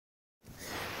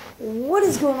What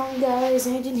is going on, guys?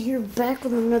 Angel here, back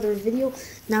with another video.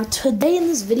 Now today in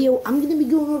this video I'm going to be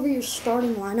going over your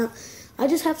starting lineup. I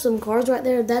just have some cards right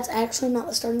there. That's actually not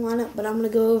the starting lineup, but I'm going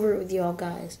to go over it with y'all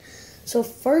guys. So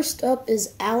first up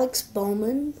is Alex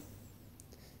Bowman,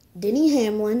 Denny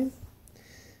Hamlin,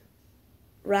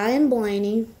 Ryan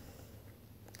Blaney,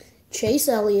 Chase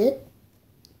Elliott,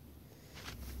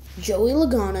 Joey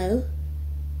Logano,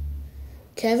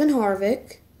 Kevin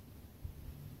Harvick,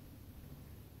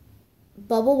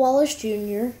 Bubba Wallace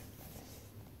Jr.,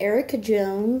 Erica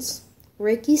Jones,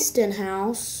 Ricky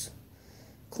Stenhouse,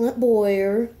 Clint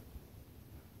Boyer,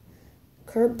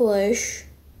 Kurt Busch,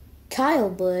 Kyle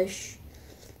Busch,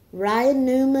 Ryan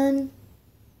Newman,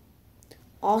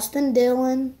 Austin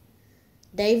Dillon,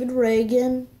 David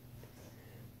Reagan,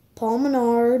 Paul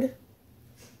Menard,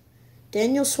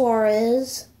 Daniel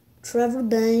Suarez, Trevor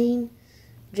Bayne,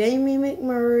 Jamie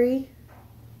McMurray,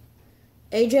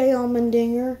 AJ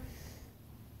Allmendinger,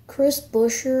 Chris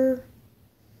Buescher,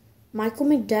 Michael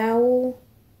McDowell,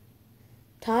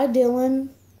 Ty Dillon,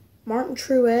 Martin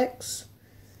Truex,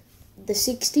 the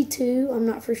 62, I'm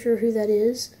not for sure who that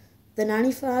is, the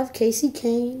 95, Casey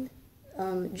Kane,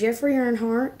 Jeffrey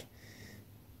Earnhardt,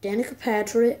 Danica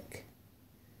Patrick,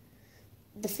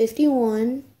 the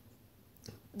 51,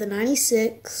 the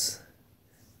 96,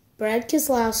 Brad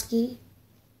Keselowski,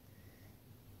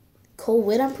 Cole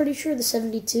Witt, I'm pretty sure, the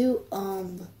 72,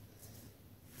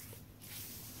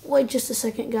 wait just a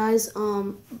second, guys,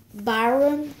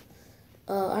 Byron,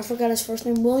 I forgot his first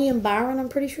name, William Byron, I'm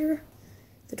pretty sure,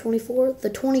 the 24, the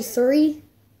 23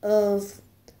 of,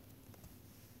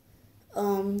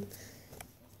 Corey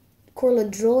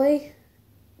LaJoie,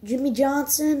 Jimmy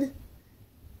Johnson,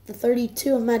 the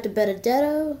 32 of Matt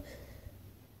DiBenedetto,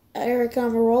 Eric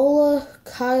Almirola,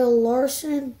 Kyle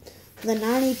Larson, the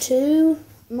 92,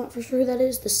 I'm not for sure who that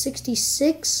is, the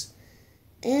 66,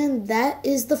 and that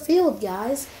is the field,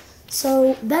 guys.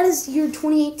 So that is your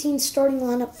 2018 starting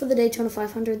lineup for the Daytona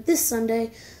 500 this Sunday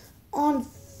on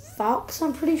Fox,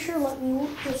 I'm pretty sure. Let me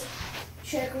just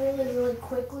check really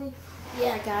quickly.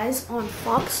 Yeah, guys, on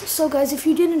Fox. So, guys, if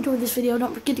you did enjoy this video,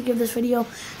 don't forget to give this video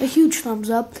a huge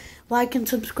thumbs up, like, and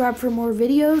subscribe for more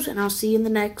videos, and I'll see you in the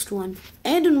next one.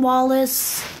 Andon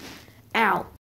Wallace, out.